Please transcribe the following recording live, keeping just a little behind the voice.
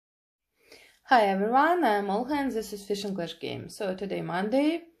Hi everyone, I'm Olga and this is Fishing Clash Game. So today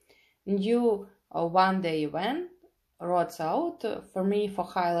Monday, new one-day event, roads out. For me, for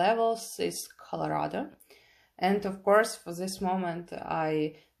high levels is Colorado. And of course, for this moment,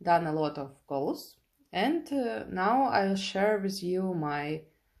 I done a lot of goals. And now I'll share with you my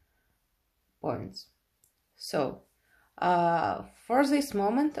points. So, for this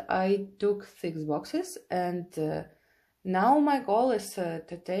moment, I took 6 boxes and now my goal is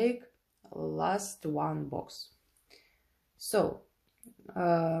to take last one box. So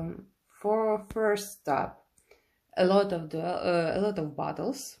for first step, a lot of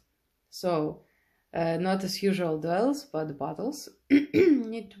battles. So not as usual duels, but battles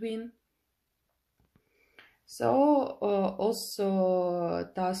need to win. So also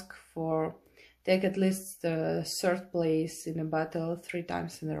task for take at least third place in a battle 3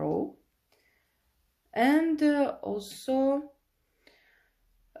 times in a row. And also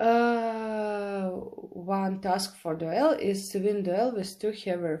one task for duel is to win duel with 2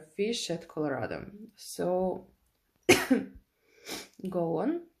 heavier fish at Colorado. So go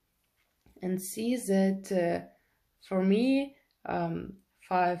on and see that for me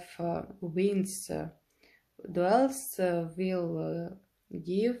 5 wins duels will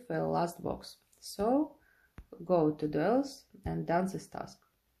give a last box. So go to duels and done this task.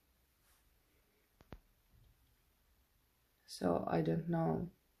 So I don't know.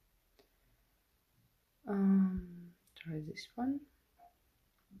 Try this one.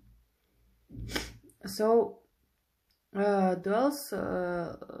 So duels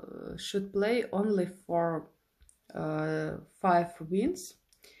should play only for 5 wins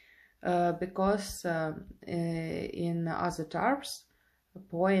because in other TARPs,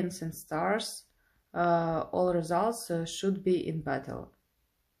 points and stars, all results should be in battle.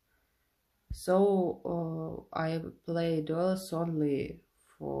 So I play duels only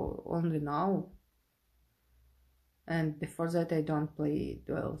now, and before that I don't play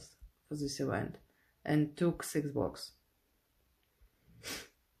duels for this event, and took 6 box.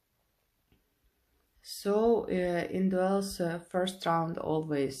 So in duels, first round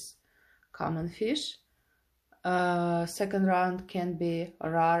always common fish, second round can be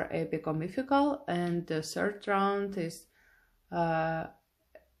rare, epic or mythical, and the third round is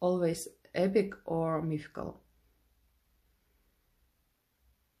always epic or mythical.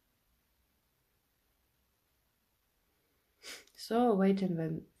 So waiting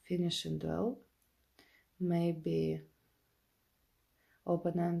when finishing duel, maybe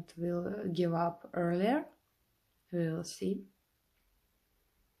opponent will give up earlier, we will see.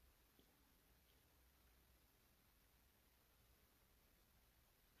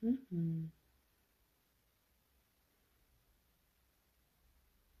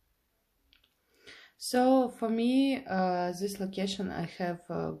 So for me, this location I have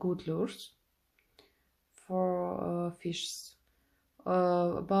good lures for fish.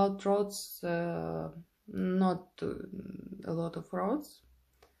 About rods, not a lot of rods.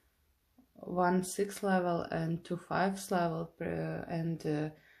 1 6th level and 2 5th level and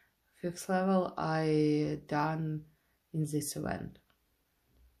 5th level I done in this event.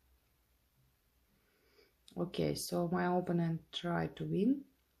 Okay, so my opponent tried to win.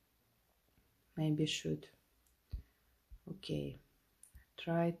 Maybe should. Okay,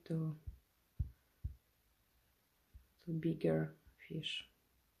 try to bigger fish.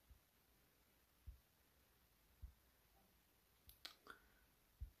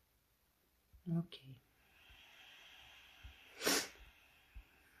 Okay.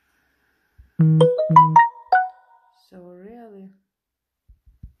 So really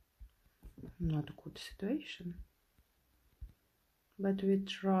not a good situation, but we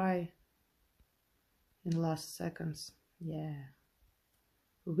try in last seconds. Yeah,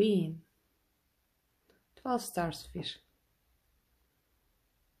 win. 12 stars fish.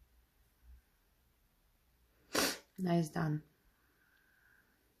 Nice done.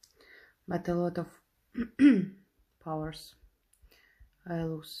 But a lot of powers I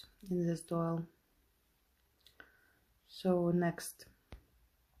lose in this duel. So next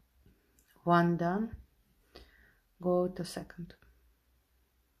one done, go to second.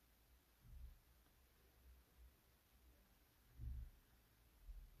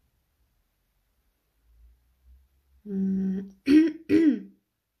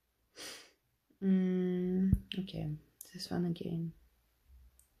 Okay, this one again.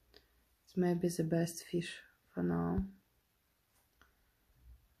 It's maybe the best fish for now.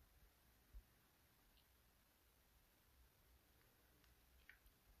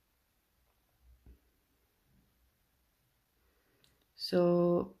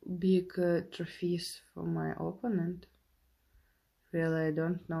 So big trophies for my opponent. Really, I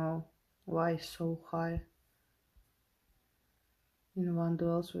don't know Why so high in one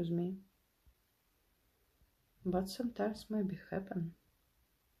duels with me? But sometimes maybe happen.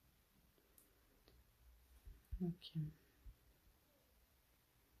 Okay.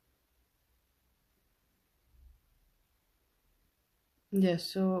 Yeah,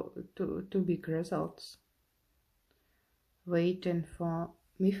 so two big results. Waiting for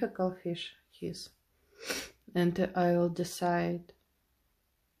mythical fish his, and I will decide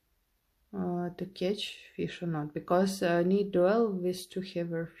to catch fish or not, because I need duel with two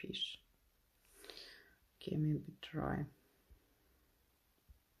heavier fish. Okay, maybe try.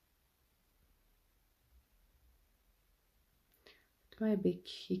 Maybe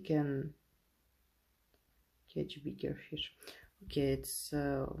he can catch bigger fish. Okay, it's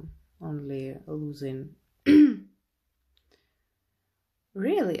only losing.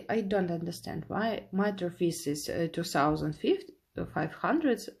 Really, I don't understand why my trophies is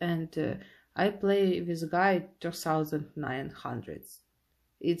 2,500 and I play with guy 2,900.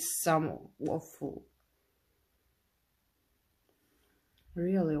 It's some awful,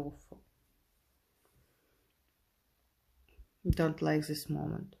 really awful. Don't like this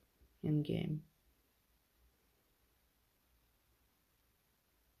moment in game.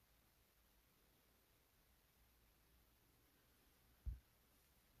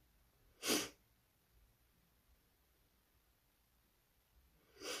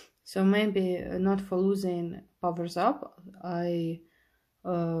 So maybe not for losing powers up, I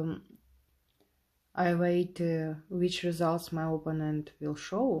wait which results my opponent will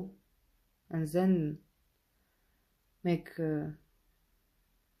show, and then make.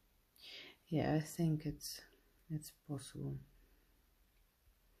 Yeah, I think it's possible.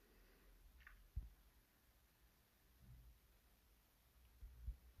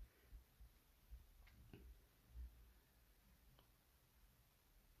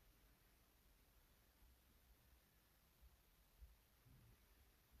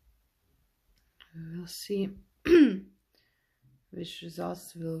 We'll see which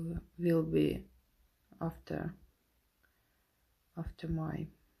results will be after my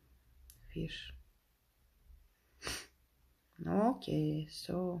fish. Okay,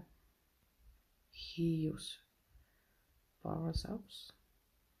 so he use powers ups.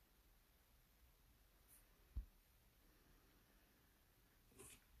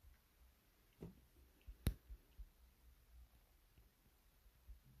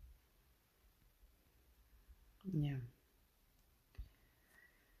 Yeah,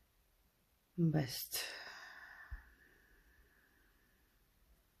 best.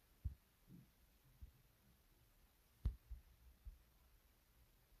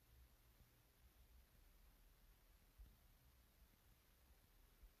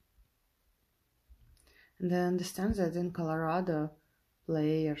 And I understand that in Colorado,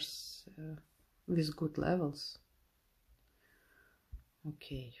 players with good levels.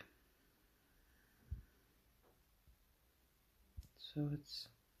 Okay. So it's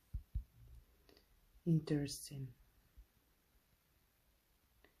interesting.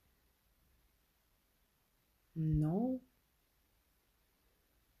 No.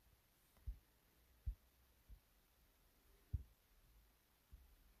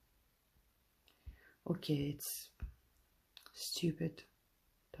 Okay, it's stupid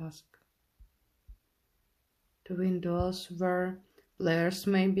task. To win duels where players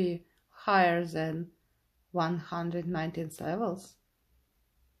may be higher than 119 levels.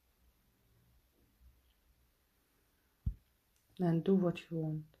 And do what you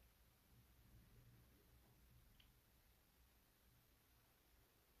want.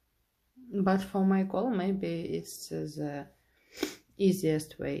 But for my call, maybe it's the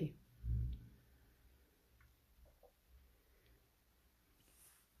easiest way.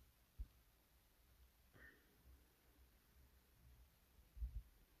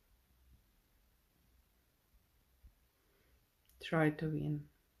 Try to win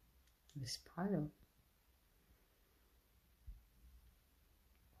this pile.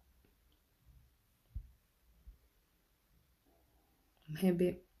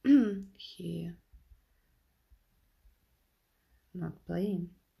 Maybe he not playing.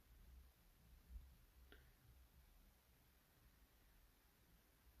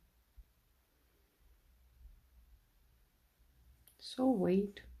 So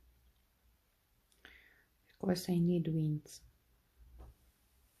wait, because I need wins.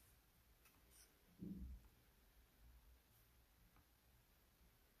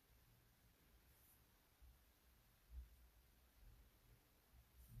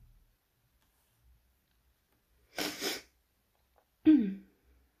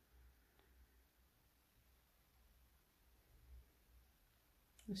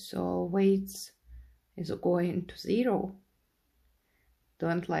 So weights is going to 0.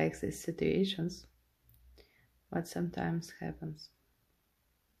 Don't like these situations, but sometimes happens.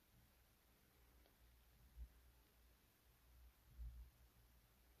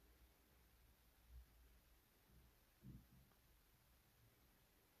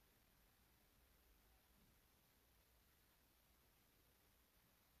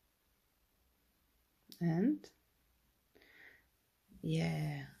 And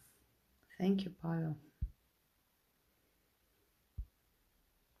yeah, thank you, Pavel.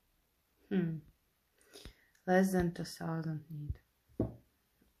 Less than 2000 need.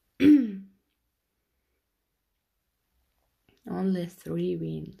 Only 3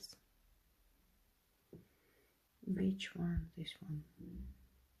 wins. Which one? This one.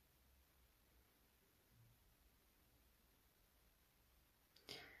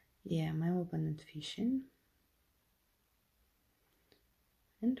 Yeah, my opponent fishing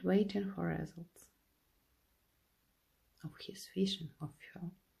and waiting for results of his fishing, of her.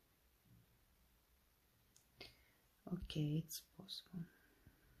 Okay, it's possible.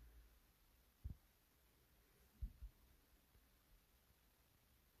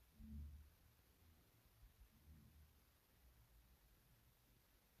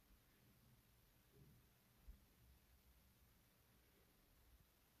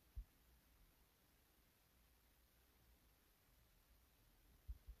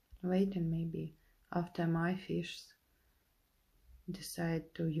 Wait, and maybe after my fish decide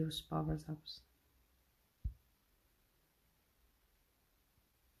to use power-ups.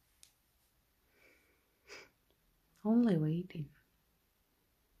 Only waiting.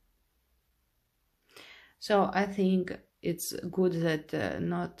 So I think it's good that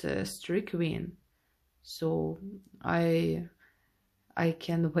not a strict win. So I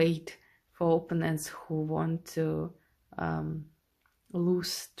can wait for opponents who want to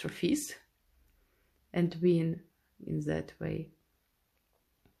lose trophies and win in that way.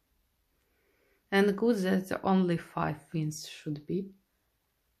 And good that only 5 wins should be,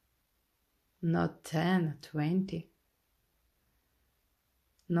 not 10, 20,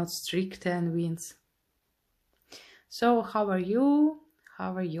 not strict 10 wins. So how are you?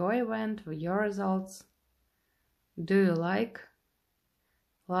 How are your event, your results? Do you like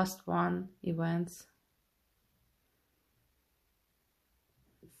last one events?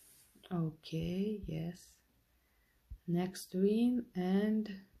 Okay, yes. Next win and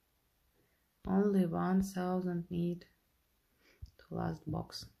only 1000 need to last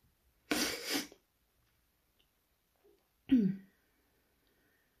box.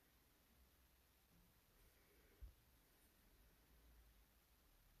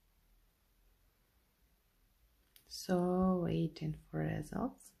 So waiting for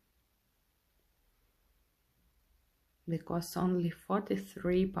results. Because only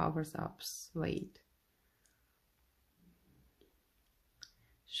 43 powers ups wait.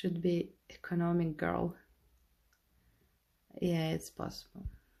 Should be economic girl. Yeah, it's possible.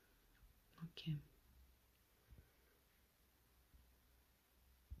 Okay.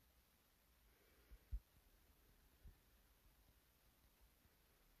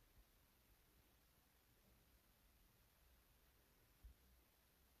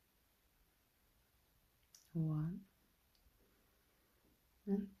 One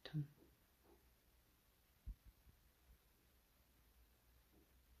and 2.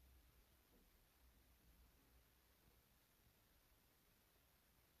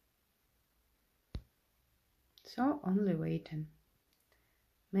 So only waiting.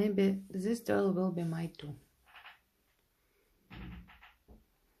 Maybe this duel will be my 2.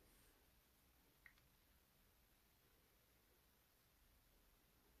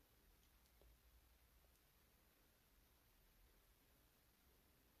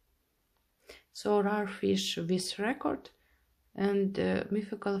 So rare fish with record and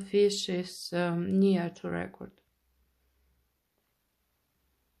mythical fish is near to record.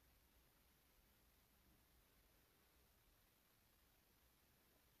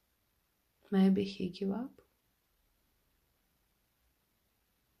 Maybe he give up.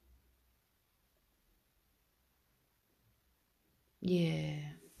 Yeah,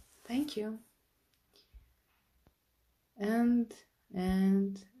 thank you. And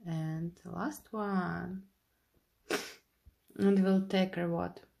last one. And we'll take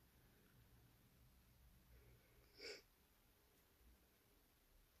reward.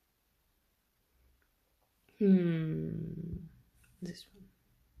 This one.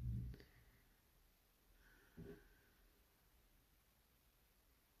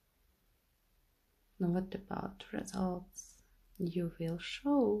 Now what about results? You will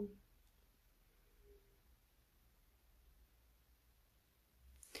show.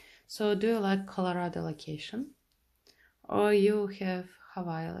 So do you like Colorado location? Or you have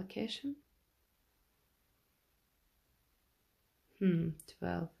Hawaii location?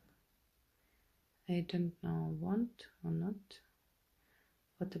 12. I don't know, want or not.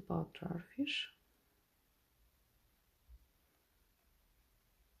 What about Rarfish?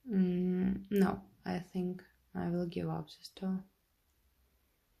 No, I think I will give up this store.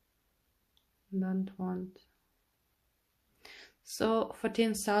 Don't want. So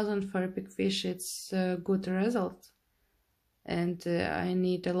 14,000 for a big fish, it's a good result. And I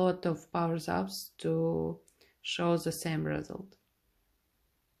need a lot of powers ups to show the same result.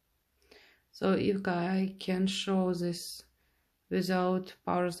 So if I can show this without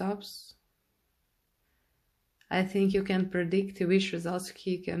powers ups, I think you can predict which results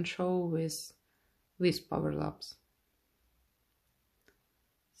he can show with powers ups.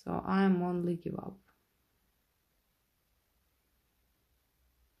 So I'm only give up.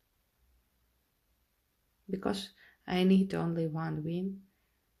 Because I need only one win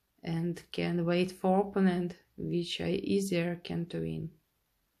and can wait for opponent which I easier can to win.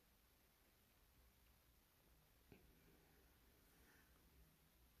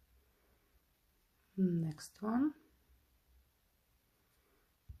 Next one.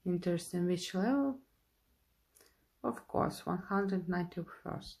 Interesting, which level? Of course,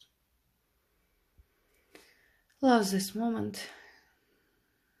 191st. Love this moment.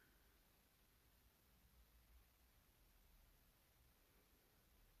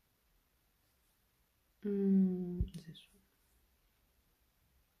 This one.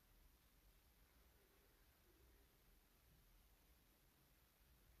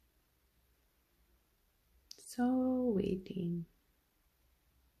 So waiting.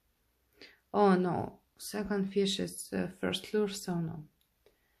 Oh no, second fish is first lure, so no.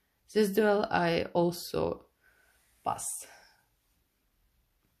 This duel I also pass.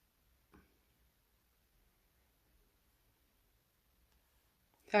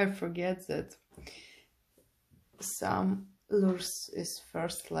 I forget that some lures is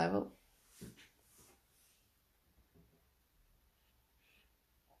first level.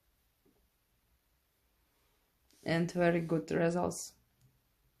 And very good results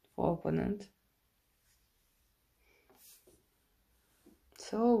for opponent.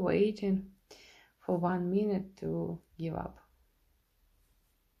 So waiting for 1 minute to give up.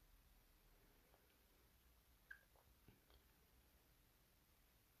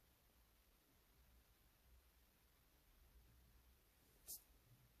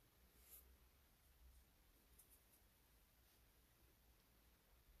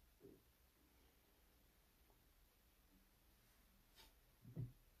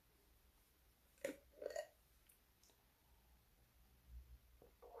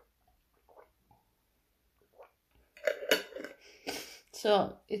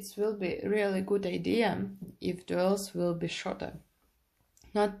 So it will be really good idea if duels will be shorter.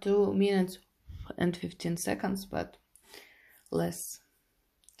 Not 2 minutes and 15 seconds, but less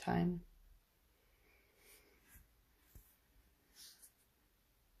time.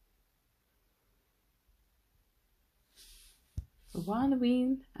 One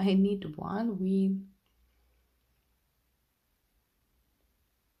win. I need one win.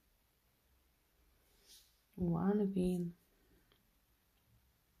 One win.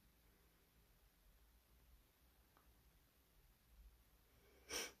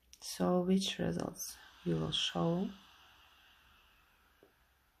 So which results you will show?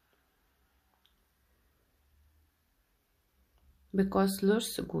 Because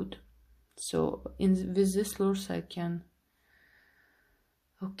lures are good. So with this lures I can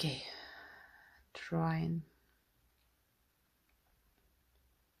trying.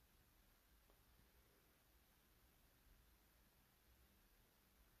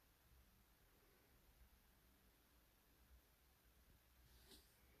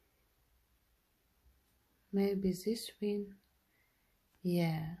 Maybe this win.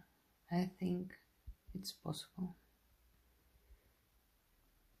 Yeah, I think it's possible.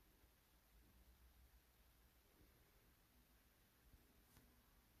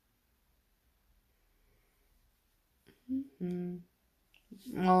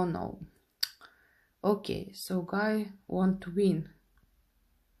 Oh no. Okay, so guy want to win.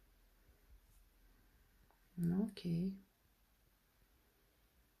 Okay.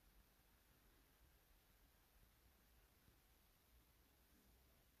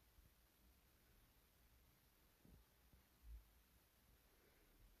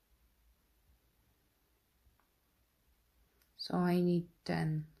 So I need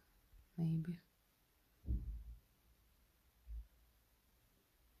 10, maybe.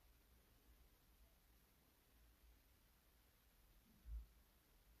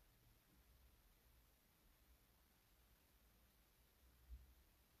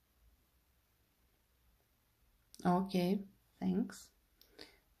 Okay, thanks.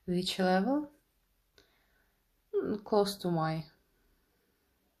 Which level? Close to my.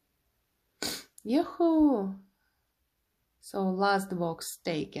 Yahoo! So last box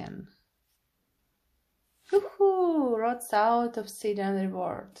taken. Woohoo! Rods out, Obsidian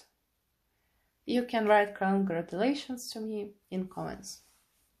reward. You can write congratulations to me in comments.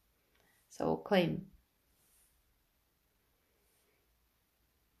 So claim.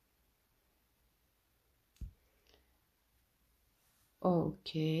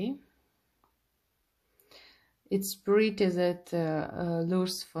 Okay. It's pretty that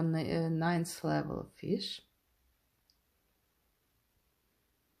lures for 9th level fish.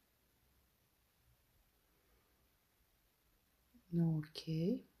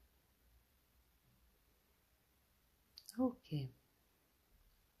 Okay. Okay.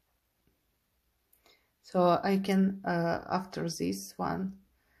 So I can, after this one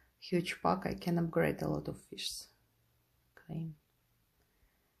huge pack, I can upgrade a lot of fish. Claim.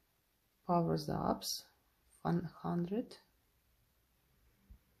 Powers ups, 100.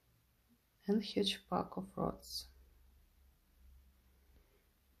 And huge pack of rods.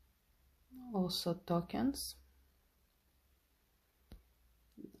 Also tokens.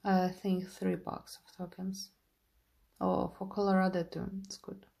 I think 3 packs of tokens. Oh, for Colorado too, it's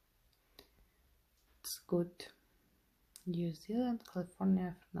good. It's good. New Zealand,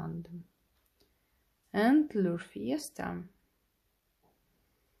 California, Fernando. And Lure Fiesta.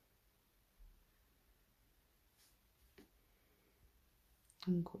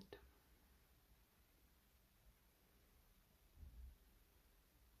 Good.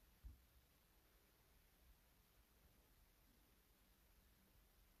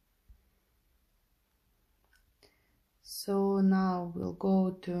 So now we'll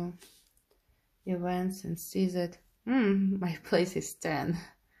go to events and see that my place is 10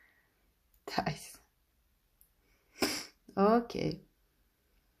 dice. Okay.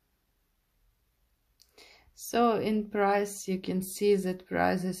 So in price you can see that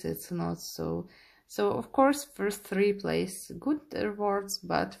prices it's not so of course first 3 place good rewards,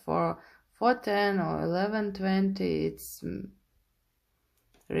 but for 410 or 1120 it's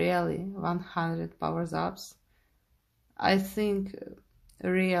really 100 powers ups. I think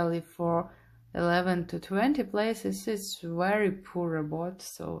really for 11 to 20 places it's very poor reward,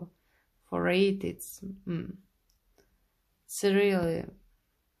 so for 8 it's really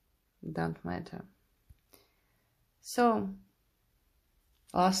don't matter. So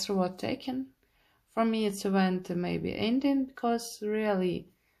last reward taken. For me it's event maybe ending, because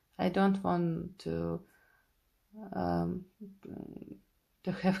really I don't want to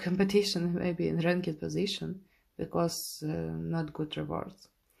have competition maybe in ranked position, because not good rewards.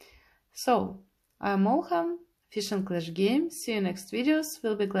 So I'm Olham, Fish and Clash Game. See you next videos.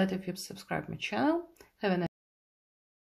 Will be glad if you subscribe my channel. Have a nice